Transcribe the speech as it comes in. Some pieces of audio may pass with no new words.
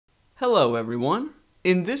Hello everyone.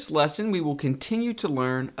 In this lesson we will continue to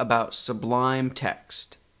learn about Sublime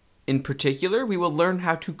text. In particular, we will learn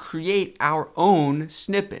how to create our own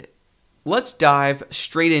snippet. Let's dive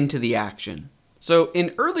straight into the action. So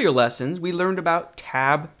in earlier lessons we learned about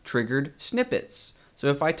tab triggered snippets. So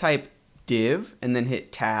if I type div and then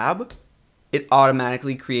hit tab, it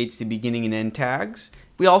automatically creates the beginning and end tags.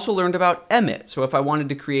 We also learned about emit. So if I wanted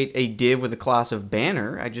to create a div with a class of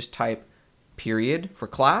banner, I just type period for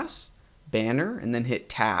class, banner, and then hit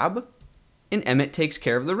tab, and emit takes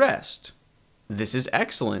care of the rest. This is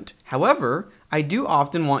excellent. However, I do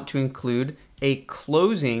often want to include a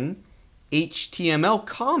closing HTML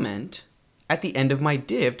comment at the end of my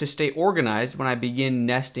div to stay organized when I begin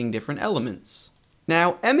nesting different elements.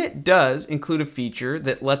 Now, emit does include a feature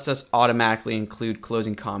that lets us automatically include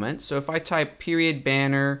closing comments. So if I type period,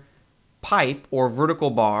 banner, pipe, or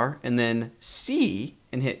vertical bar, and then C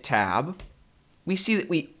and hit tab, we see that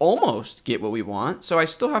we almost get what we want. So I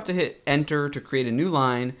still have to hit enter to create a new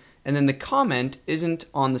line, and then the comment isn't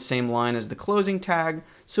on the same line as the closing tag,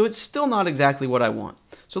 so it's still not exactly what I want.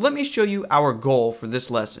 So let me show you our goal for this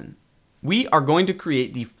lesson. We are going to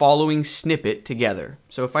create the following snippet together.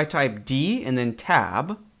 So if I type D and then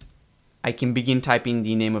tab, I can begin typing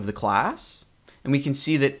the name of the class, and we can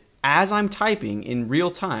see that as I'm typing in real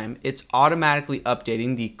time, it's automatically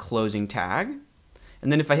updating the closing tag.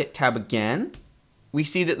 And then if I hit tab again, we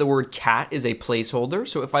see that the word cat is a placeholder.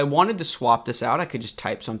 So if I wanted to swap this out, I could just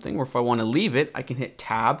type something, or if I want to leave it, I can hit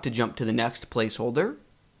tab to jump to the next placeholder,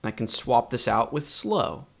 and I can swap this out with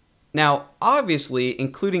slow. Now, obviously,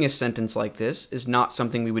 including a sentence like this is not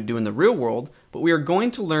something we would do in the real world, but we are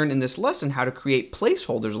going to learn in this lesson how to create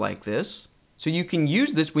placeholders like this, so you can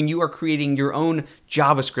use this when you are creating your own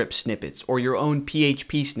JavaScript snippets, or your own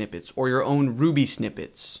PHP snippets, or your own Ruby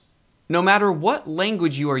snippets. No matter what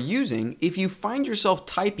language you are using, if you find yourself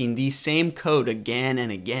typing the same code again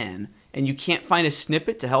and again, and you can't find a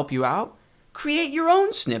snippet to help you out, create your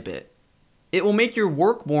own snippet. It will make your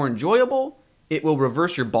work more enjoyable. It will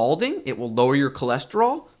reverse your balding, it will lower your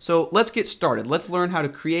cholesterol. So let's get started. Let's learn how to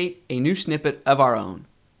create a new snippet of our own.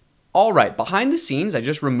 All right, behind the scenes, I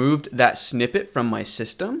just removed that snippet from my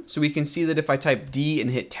system. So we can see that if I type D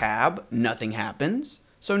and hit tab, nothing happens.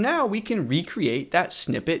 So now we can recreate that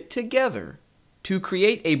snippet together. To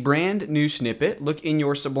create a brand new snippet, look in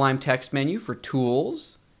your Sublime text menu for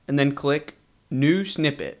Tools, and then click New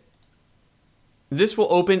Snippet. This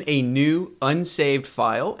will open a new unsaved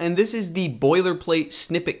file, and this is the boilerplate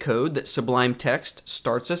snippet code that Sublime Text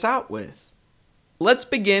starts us out with. Let's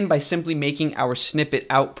begin by simply making our snippet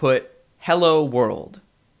output Hello World.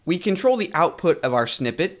 We control the output of our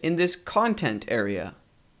snippet in this content area.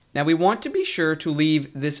 Now we want to be sure to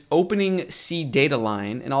leave this opening C data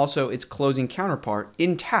line and also its closing counterpart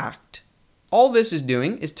intact. All this is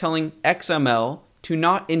doing is telling XML to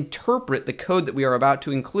not interpret the code that we are about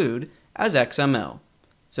to include as XML.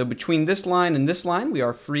 So between this line and this line, we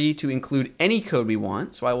are free to include any code we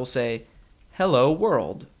want. So I will say, hello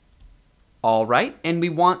world. All right, and we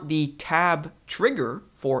want the tab trigger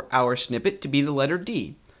for our snippet to be the letter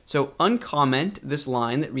D. So uncomment this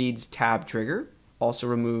line that reads tab trigger. Also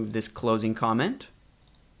remove this closing comment.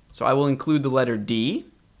 So I will include the letter D.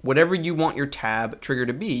 Whatever you want your tab trigger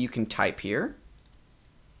to be, you can type here.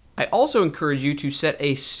 I also encourage you to set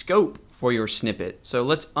a scope for your snippet. So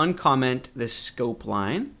let's uncomment this scope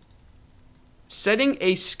line. Setting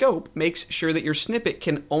a scope makes sure that your snippet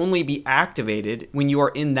can only be activated when you are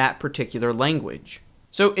in that particular language.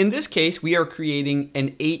 So in this case, we are creating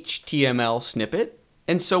an HTML snippet,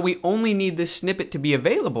 and so we only need this snippet to be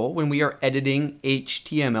available when we are editing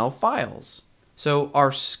HTML files. So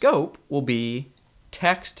our scope will be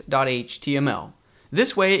text.html.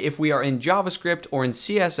 This way, if we are in JavaScript or in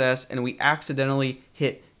CSS and we accidentally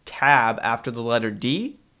hit tab after the letter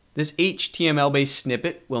D, this HTML-based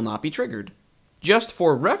snippet will not be triggered. Just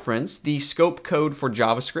for reference, the scope code for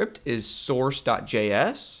JavaScript is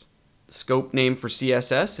source.js. The scope name for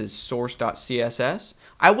CSS is source.css.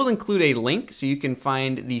 I will include a link so you can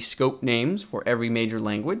find the scope names for every major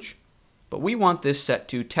language, but we want this set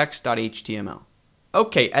to text.html.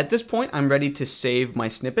 Okay, at this point, I'm ready to save my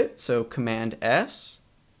snippet, so Command S.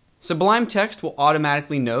 Sublime Text will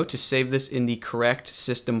automatically know to save this in the correct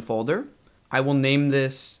system folder. I will name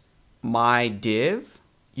this my div.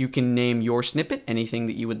 You can name your snippet anything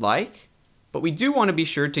that you would like, but we do want to be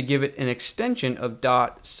sure to give it an extension of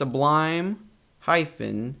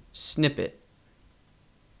 .sublime-snippet.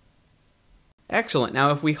 Excellent.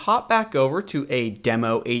 Now if we hop back over to a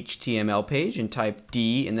demo HTML page and type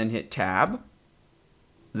D and then hit tab,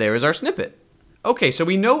 there is our snippet. Okay, so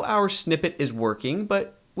we know our snippet is working,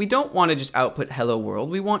 but we don't want to just output hello world.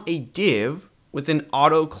 We want a div with an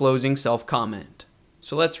auto-closing self-comment.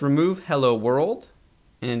 So let's remove hello world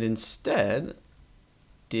and instead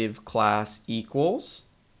div class equals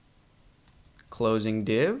closing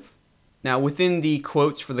div. Now within the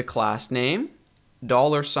quotes for the class name,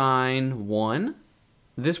 $1,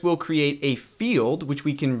 this will create a field which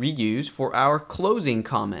we can reuse for our closing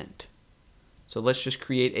comment. So let's just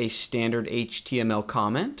create a standard HTML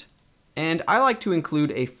comment. And I like to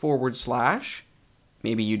include a /.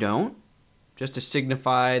 Maybe you don't, just to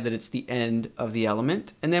signify that it's the end of the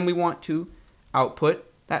element. And then we want to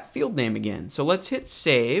output that field name again. So let's hit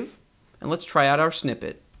save and let's try out our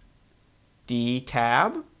snippet. D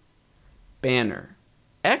tab banner.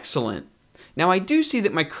 Excellent. Now I do see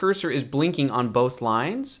that my cursor is blinking on both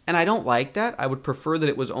lines, and I don't like that. I would prefer that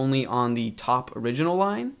it was only on the top original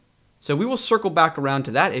line. So we will circle back around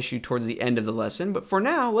to that issue towards the end of the lesson, but for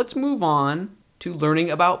now, let's move on to learning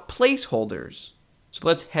about placeholders. So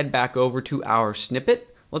let's head back over to our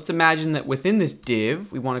snippet. Let's imagine that within this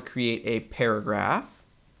div, we want to create a paragraph.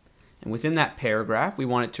 And within that paragraph, we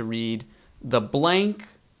want it to read, the blank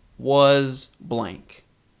was blank.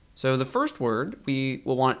 So the first word, we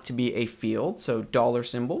will want it to be a field, so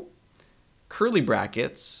 $, curly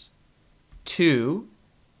brackets, 2.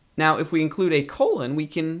 Now if we include a colon, we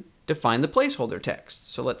can define the placeholder text.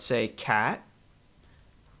 So let's say cat.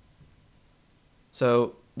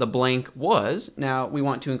 So the blank was. Now we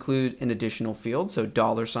want to include an additional field, so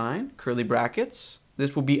 $, curly brackets.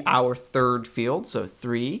 This will be our third field, so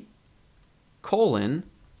 3, colon,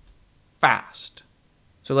 fast.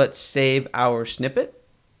 So let's save our snippet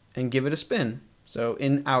and give it a spin. So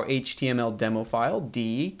in our HTML demo file,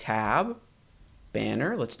 D tab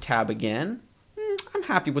banner, let's tab again. I'm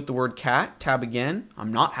happy with the word cat, tab again.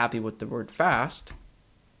 I'm not happy with the word fast.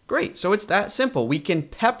 Great, so it's that simple. We can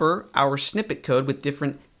pepper our snippet code with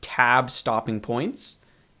different tab stopping points.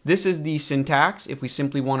 This is the syntax if we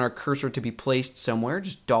simply want our cursor to be placed somewhere,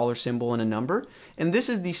 just $symbol and a number. And this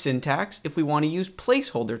is the syntax if we want to use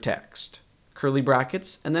placeholder text, curly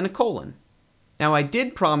brackets and then a colon. Now I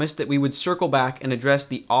did promise that we would circle back and address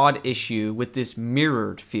the odd issue with this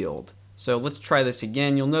mirrored field. So let's try this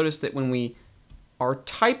again. You'll notice that when we are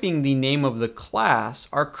typing the name of the class,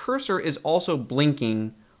 our cursor is also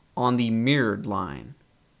blinking on the mirrored line.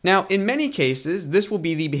 Now in many cases, this will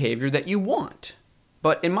be the behavior that you want.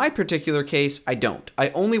 But in my particular case, I don't. I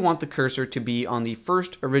only want the cursor to be on the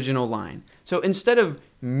first original line. So instead of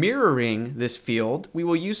mirroring this field, we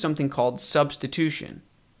will use something called substitution.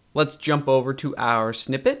 Let's jump over to our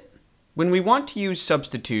snippet. When we want to use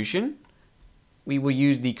substitution, we will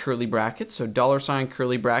use the curly brackets, so $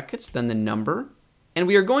 curly brackets, then the number, and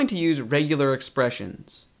we are going to use regular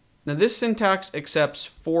expressions. Now this syntax accepts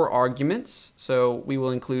 4 arguments, so we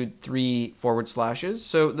will include 3 /.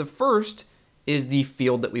 So the first is the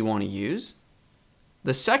field that we want to use.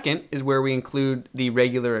 The second is where we include the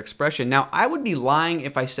regular expression. Now I would be lying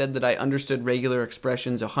if I said that I understood regular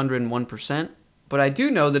expressions 101%. But I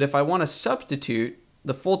do know that if I want to substitute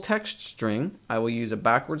the full text string, I will use a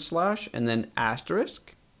 / and then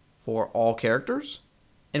asterisk for all characters.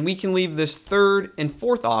 And we can leave this third and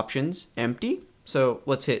fourth options empty. So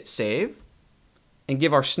let's hit save and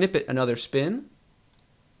give our snippet another spin.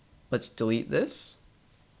 Let's delete this.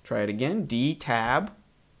 Try it again, D tab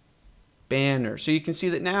banner. So you can see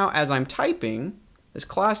that now as I'm typing this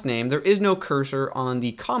class name, there is no cursor on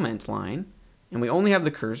the comment line, and we only have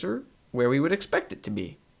the cursor where we would expect it to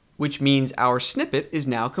be, which means our snippet is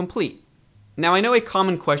now complete. Now I know a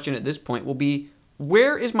common question at this point will be,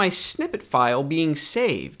 where is my snippet file being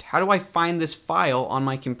saved? How do I find this file on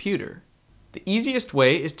my computer? The easiest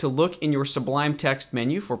way is to look in your Sublime Text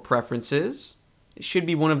menu for Preferences. It should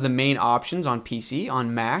be one of the main options on PC.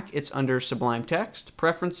 On Mac, it's under Sublime Text,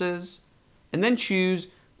 Preferences, and then choose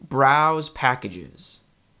Browse Packages.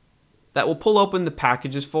 That will pull open the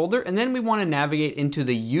Packages folder, and then we want to navigate into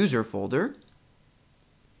the User folder.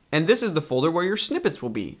 And this is the folder where your snippets will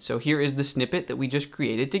be. So here is the snippet that we just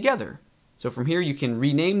created together. So from here you can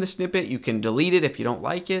rename the snippet, you can delete it if you don't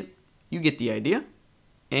like it. You get the idea.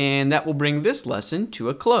 And that will bring this lesson to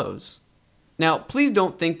a close. Now, please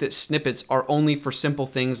don't think that snippets are only for simple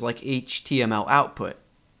things like HTML output.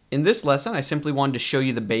 In this lesson, I simply wanted to show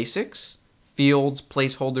you the basics. Fields,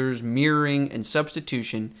 placeholders, mirroring, and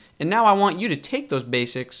substitution. And now I want you to take those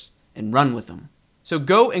basics and run with them. So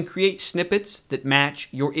go and create snippets that match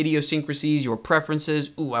your idiosyncrasies, your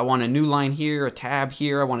preferences. Ooh, I want a new line here, a tab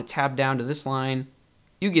here, I want to tab down to this line.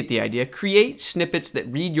 You get the idea. Create snippets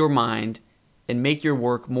that read your mind and make your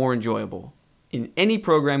work more enjoyable in any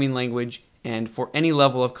programming language and for any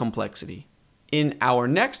level of complexity. In our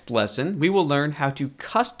next lesson, we will learn how to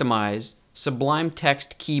customize Sublime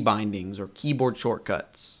text key bindings or keyboard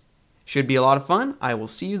shortcuts. Should be a lot of fun. I will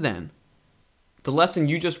see you then. The lesson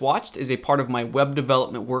you just watched is a part of my web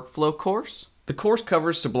development workflow course. The course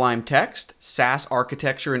covers Sublime Text, Sass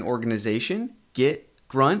architecture and organization, Git,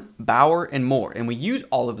 Grunt, Bower, and more, and we use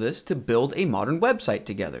all of this to build a modern website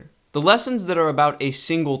together. The lessons that are about a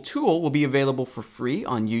single tool will be available for free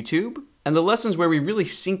on YouTube, and the lessons where we really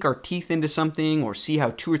sink our teeth into something or see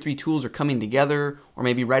how 2 or 3 tools are coming together, or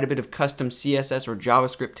maybe write a bit of custom CSS or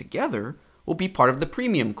JavaScript together, will be part of the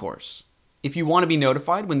premium course. If you want to be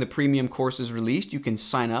notified when the premium course is released, you can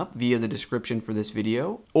sign up via the description for this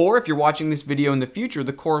video. Or if you're watching this video in the future,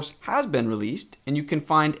 the course has been released and you can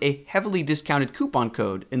find a heavily discounted coupon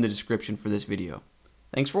code in the description for this video.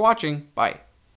 Thanks for watching. Bye.